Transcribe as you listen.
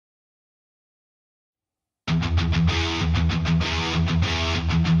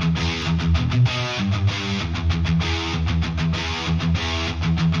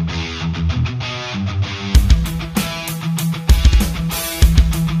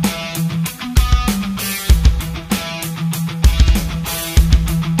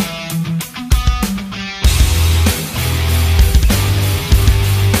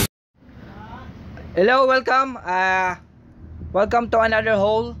Hello, welcome. Welcome to another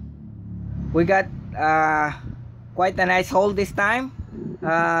haul. We got quite a nice haul this time.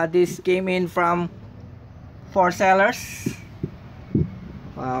 This came in from 4 sellers.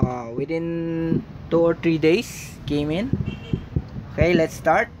 Within 2 or 3 days came in. Okay, let's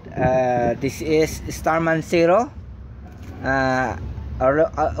start. This is Starman Zero.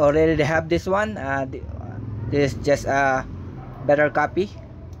 Already have this one. This is just a better copy.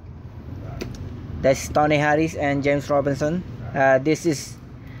 That's Tony Harris and James Robinson. This is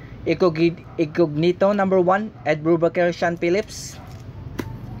Incognito number 1, Ed Brubaker, Sean Phillips.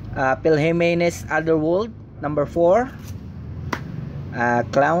 Phil Jimenez, Otherworld number 4.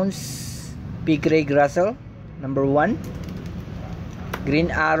 Clowns, P. Craig Russell number 1.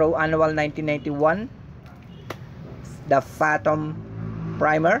 Green Arrow Annual 1991, The Phantom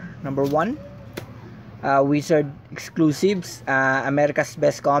Primer number 1. Wizard Exclusives, America's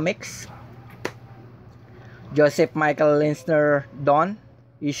Best Comics, Joseph Michael Linsner, Dawn,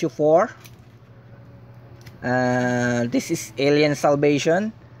 issue 4. This is Alien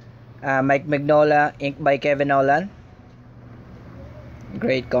Salvation, Mike Mignola, ink by Kevin Nolan.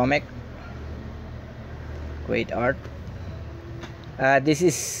 Great comic, great art. This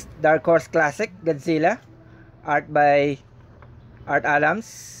is Dark Horse Classic, Godzilla, art by Art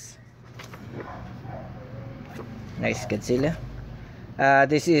Adams. Nice Godzilla.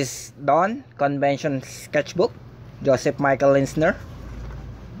 This is Dawn, Convention Sketchbook, Joseph Michael Linsner.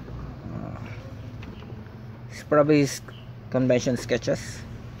 It's probably his convention sketches.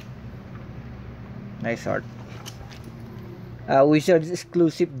 Nice art. Wizards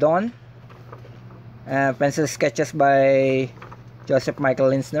Exclusive Dawn, pencil sketches by Joseph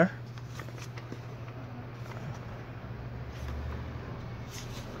Michael Linsner.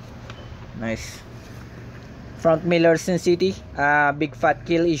 Nice. Frank Miller, Sin City, Big Fat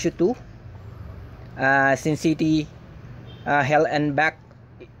Kill issue 2. Sin City, Hell and Back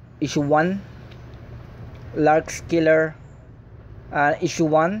issue 1. Lark's Killer issue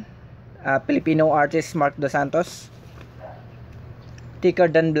 1. Filipino artist Mark Dos Santos. Thicker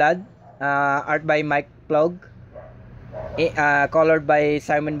Than Blood, art by Mike Plug, colored by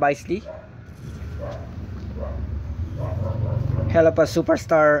Simon Bisley. Hell of a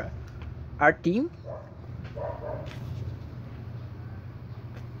Superstar art team.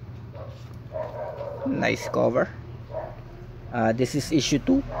 Nice cover. This is issue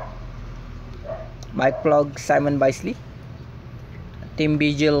 2. Mike Plug, Simon Bisley. Tim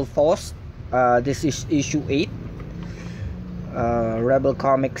Vigil Faust. This is issue 8. Rebel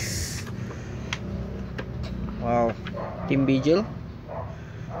Comics. Wow, Tim Vigil.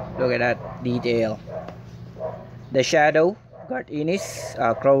 Look at that detail. The Shadow, Garth Ennis,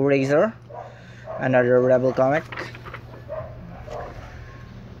 Crow Razor. Another Rebel comic.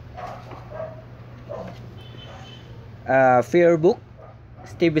 Fear Book,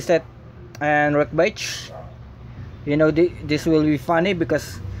 Steve Bissett and Rick Veitch. You know, this will be funny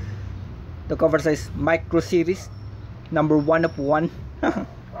because the cover says Micro Series number 1 of 1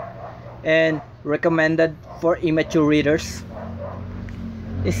 and recommended for immature readers.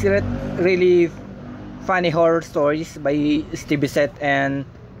 It's really funny horror stories by Steve Bissett and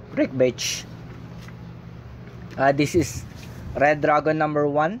Rick Veitch. This is Red Dragon number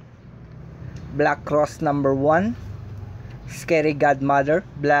 1, Black Cross number 1, Scary Godmother,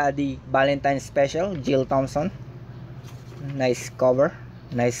 Bloody Valentine Special, Jill Thompson. Nice cover,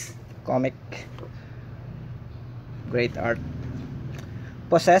 nice comic, great art.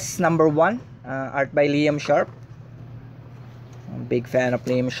 Possess number 1, art by Liam Sharp. I'm a big fan of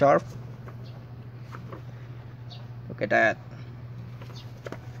Liam Sharp. Look at that.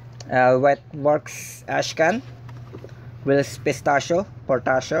 Wet Works Ashcan, Will's Pistachio,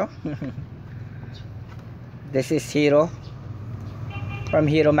 Portacio. This is Hero from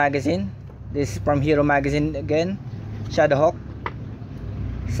Hero Magazine. This is from Hero Magazine again. Shadowhawk,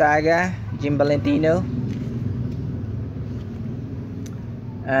 Saga, Jim Valentino.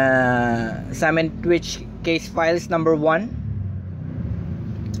 Simon Twitch Case Files number 1.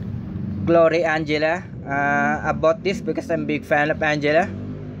 Glory Angela. I bought this because I'm a big fan of Angela,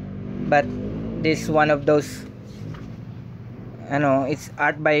 but this one of those, I know, it's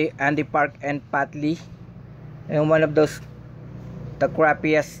art by Andy Park and Pat Lee, and one of those, the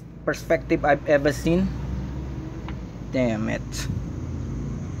crappiest perspective I've ever seen. Damn it.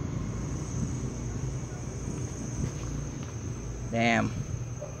 Damn.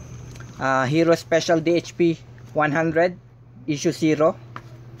 Hero Special DHP 100 issue 0.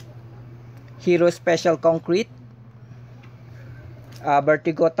 Hero Special Concrete,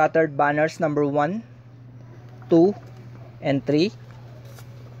 Vertigo Tattered Banners number 1, 2 and 3.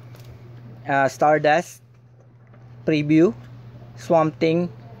 Stardust preview, Swamp Thing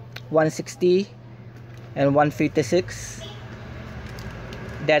 160 and 156,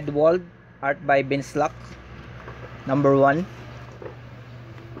 Dead World art by Vince Luck number 1,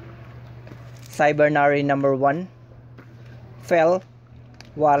 Cybernary number 1, Fell,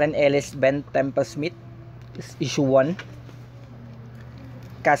 Warren Ellis, Ben Temple Smith, issue 1,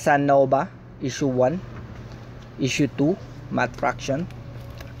 Casanova issue 1, issue 2, Matt Fraction,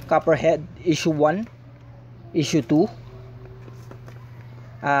 Copperhead issue 1, issue 2,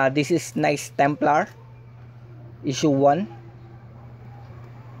 this is Nice Templar issue 1,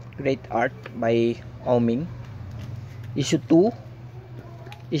 great art by Oming, issue 2,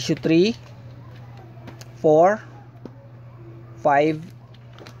 issue 3, 4, 5,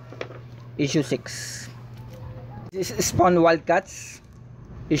 issue 6. This is Spawn Wildcats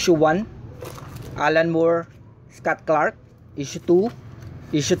issue 1, Alan Moore, Scott Clark issue 2,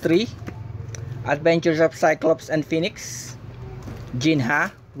 issue 3, Adventures of Cyclops and Phoenix,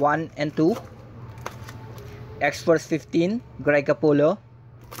 Jinha 1 and 2, X-Force 15, Greg Capullo,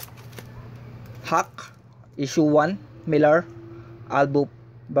 Huck issue 1, Miller, Albu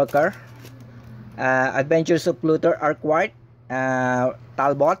Barker, Adventures of Luther Arkwright,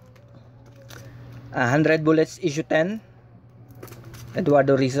 Talbot, 100 Bullets issue 10,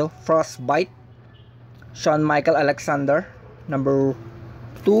 Eduardo Rizzo, Frostbite, Sean Michael Alexander number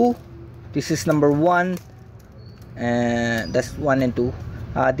 2, this is number 1, and that's 1 and 2.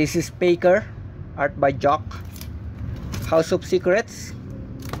 This is Baker, art by Jock, House of Secrets,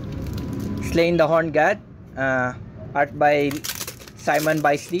 Slain the Horn God, art by Simon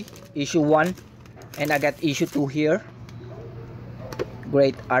Bisley, issue 1, and I got issue 2 here.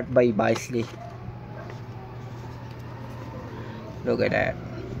 Great art by Bisley. Look at that.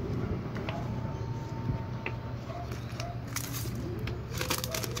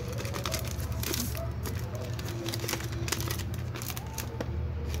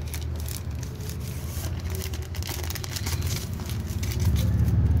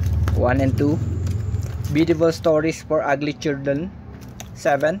 One and 2, Beautiful Stories for Ugly Children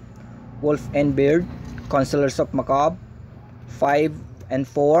 7, Wolf and Beard, Counselors of Macabre 5 and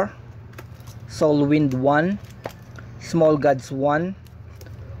 4, Soul Wind 1, Small Gods 1,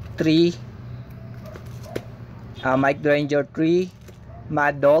 3, Mike Granger 3,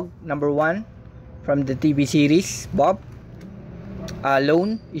 Mad Dog number 1 from the TV series Bob,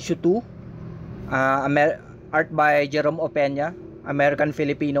 Lone issue 2, art by Jerome Opeña, American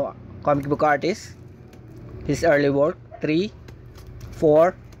Filipino comic book artist, his early work, 3,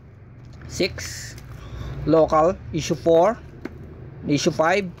 4, 6, Local issue 4, issue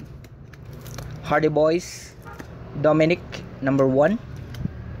 5, Hardy Boys, Dominic number 1,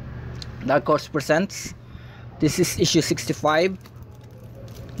 Dark Horse Presents, this is issue 65,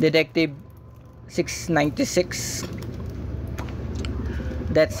 Detective 696,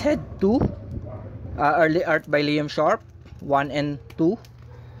 That's Head 2, early art by Liam Sharp 1 and 2,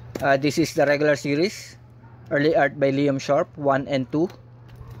 this is the regular series, early art by Liam Sharp 1 and 2,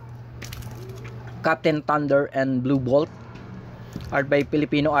 Captain Thunder and Blue Bolt, art by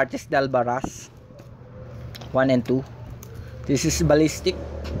Filipino artist Del Barras 1 and 2, this is Ballistic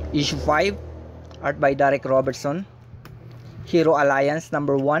issue 5, art by Derek Robertson, Hero Alliance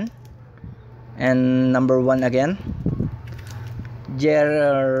number 1 and number 1 again,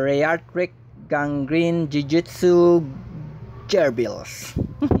 Geriatric Gangrene Jiu-Jitsu Gerbills.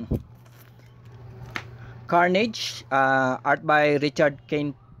 Carnage, art by Richard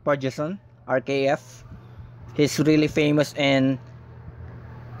Kane Purgeson, RKF. He's really famous in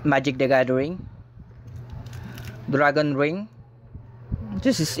Magic the Gathering. Dragon Ring,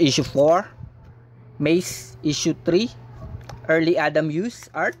 this is issue 4. Mace issue 3, early Adam Hughes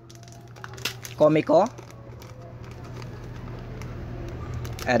art, Comico,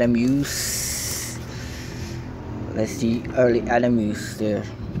 Adam Hughes. Let's see, early Adam Hughes there.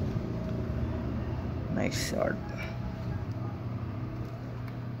 Nice art.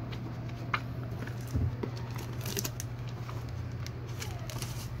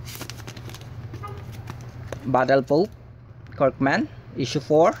 Battle Pope, Kirkman, issue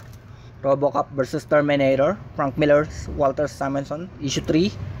 4. Robocop vs Terminator, Frank Miller, Walter Simonson, issue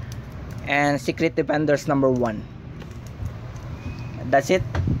 3. And Secret Defenders number 1. That's it.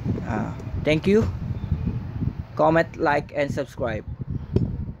 Thank you. Comment, like, and subscribe.